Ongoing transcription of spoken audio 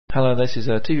Hello, this is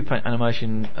a TV Paint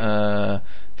Animation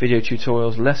video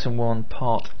tutorials, Lesson 1,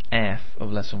 Part F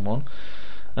of Lesson 1.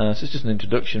 So it's just an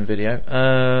introduction video.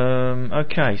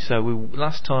 Okay, so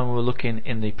last time we were looking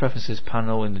in the Preferences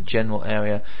panel in the General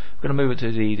area. We're going to move it to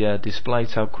the Display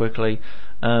tab quickly.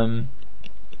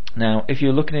 Now, if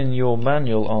you're looking in your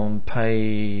manual on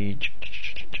page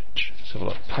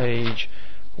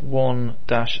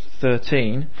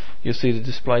 1-13, you'll see the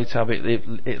Display tab.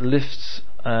 It lists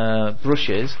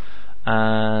brushes,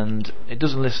 and it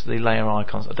doesn't list the layer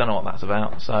icons. I don't know what that's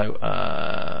about, so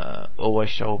always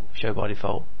show by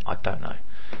default. I don't know.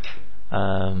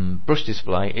 Brush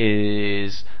display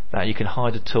is that you can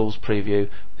hide a tools preview,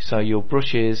 so your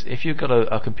brushes, if you've got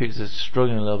a computer that's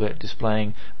struggling a little bit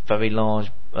displaying very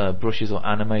large brushes or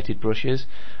animated brushes,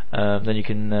 then you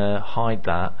can hide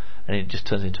that and it just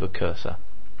turns into a cursor.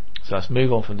 So let's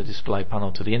move on from the display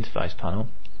panel to the interface panel.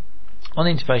 On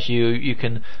the interface, you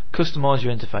can customize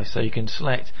your interface, so you can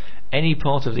select any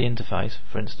part of the interface,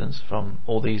 for instance, from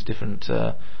all these different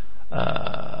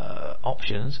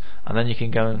options, and then you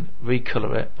can go and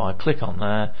recolor it by click on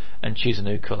there and choose a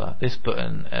new color. This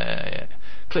button,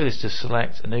 click this to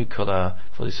select a new color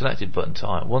for the selected button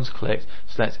type. Once clicked,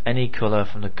 select any color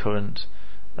from the currently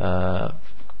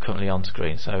on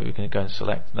screen. So we can go and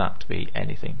select that to be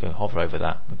anything. Go and hover over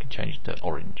that. We can change it to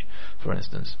orange, for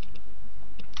instance.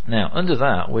 Now, under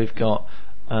that, we've got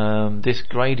this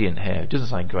gradient here. It doesn't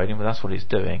say gradient, but that's what it's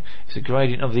doing. It's a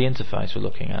gradient of the interface we're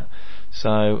looking at.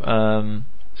 So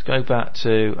let's go back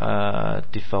to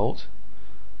default.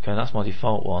 Okay, that's my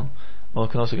default one. Well, I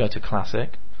can also go to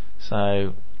classic.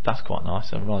 So that's quite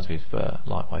nice. It reminds me of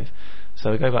Lightwave.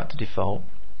 So we go back to default,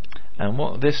 and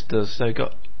what this does, so we've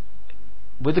got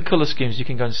with the color schemes, you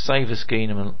can go and save a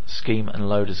scheme and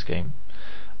load a scheme.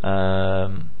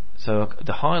 So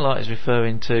the highlight is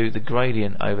referring to the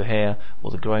gradient over here,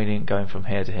 or the gradient going from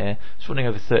here to here. It's running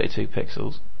over 32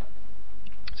 pixels.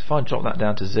 So if I drop that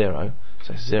down to 0,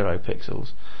 so 0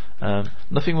 pixels,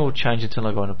 nothing will change until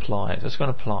I go and apply it. So it's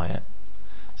going to apply it.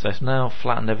 So it's now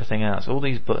flattened everything out. So all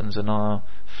these buttons are now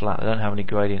flat. They don't have any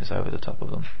gradients over the top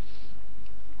of them.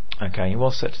 Okay, it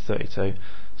was set to 32.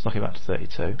 Let's knock it back to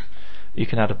 32. You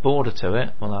can add a border to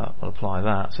it. Well, I'll apply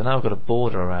that. So now I've got a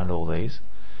border around all these.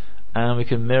 And we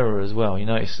can mirror as well. You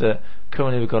notice that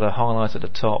currently we've got a highlight at the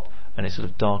top and it's sort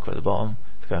of darker at the bottom.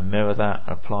 If we go and mirror that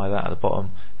and apply that at the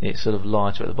bottom, it's sort of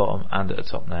lighter at the bottom and at the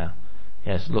top now.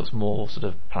 Yes, it looks more sort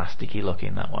of plasticky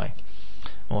looking that way.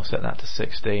 And we'll set that to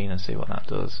 16 and see what that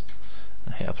does,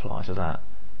 and hit apply to that.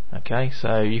 Okay,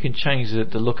 so you can change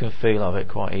the look and feel of it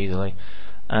quite easily.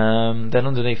 Then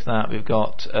underneath that we've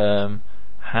got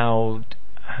how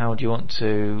do you want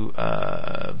to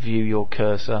view your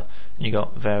cursor. You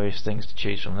got various things to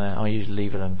choose from there. I usually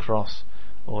leave it on cross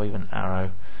or even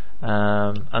arrow.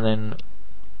 And then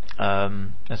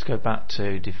let's go back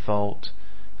to default.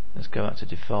 Let's go back to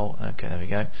default. Okay, there we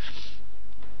go.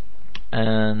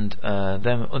 And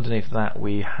then underneath that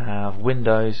we have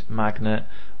Windows, Magnet.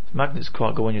 Magnet's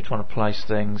quite good when you're trying to place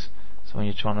things. So when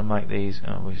you're trying to make these,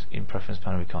 in Preference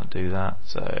Panel we can't do that,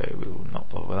 so we will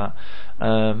not bother with that.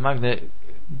 Magnet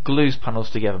glues panels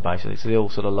together basically, so they all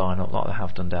sort of line up like they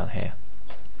have done down here.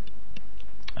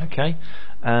 Okay,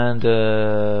 and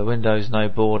Windows no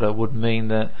border would mean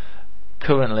that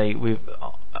currently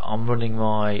I'm running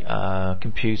my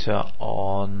computer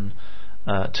on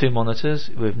 2 monitors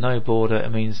with no border.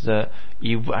 It means that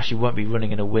you actually won't be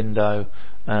running in a window.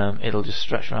 It'll just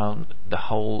stretch around the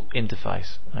whole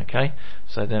interface. Okay,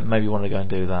 so then maybe you want to go and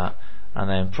do that. And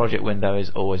then project window is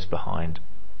always behind.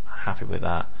 Happy with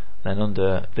that. Then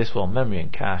under this one, memory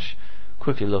and cache,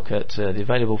 quickly look at the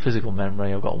available physical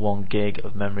memory. I've got 1 gig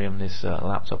of memory on this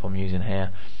laptop I'm using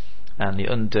here, and the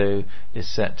undo is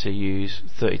set to use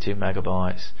 32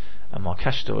 megabytes, and my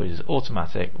cache storage is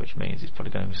automatic, which means it's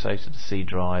probably going to be saved to the C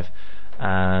drive,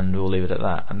 and we'll leave it at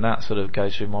that. And that sort of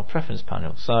goes through my preference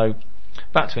panel. So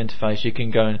back to interface, you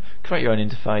can go and create your own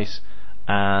interface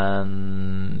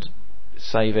and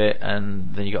save it,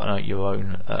 and then you got your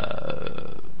own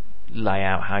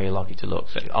layout, how you like it to look.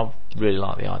 So I really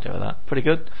like the idea of that. Pretty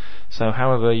good. So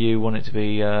however you want it to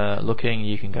be looking,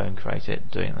 you can go and create it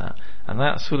doing that, and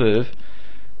that sort of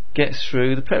gets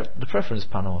through the preference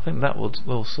panel. I think that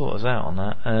will sort us out on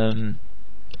that.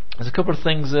 There's a couple of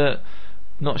things that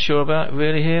I'm not sure about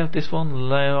really here. This one,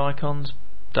 layer icons,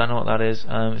 don't know what that is.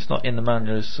 It's not in the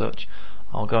manual as such.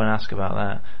 I'll go and ask about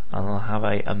that, and I'll have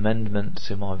a amendment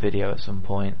to my video at some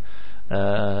point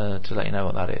to let you know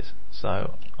what that is.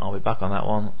 So I'll be back on that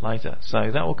one later. So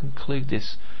that will conclude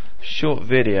this short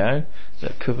video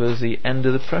that covers the end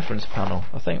of the preference panel.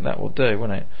 I think that will do,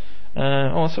 won't it?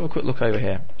 Let's have a quick look over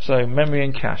here. So memory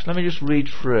and cache. Let me just read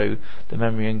through the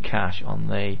memory and cache on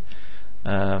the.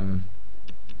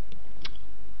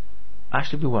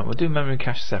 Actually, we won't. We'll do memory and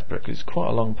cache separate because it's quite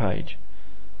a long page.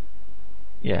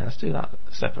 Yeah, let's do that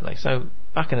separately. So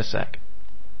back in a sec.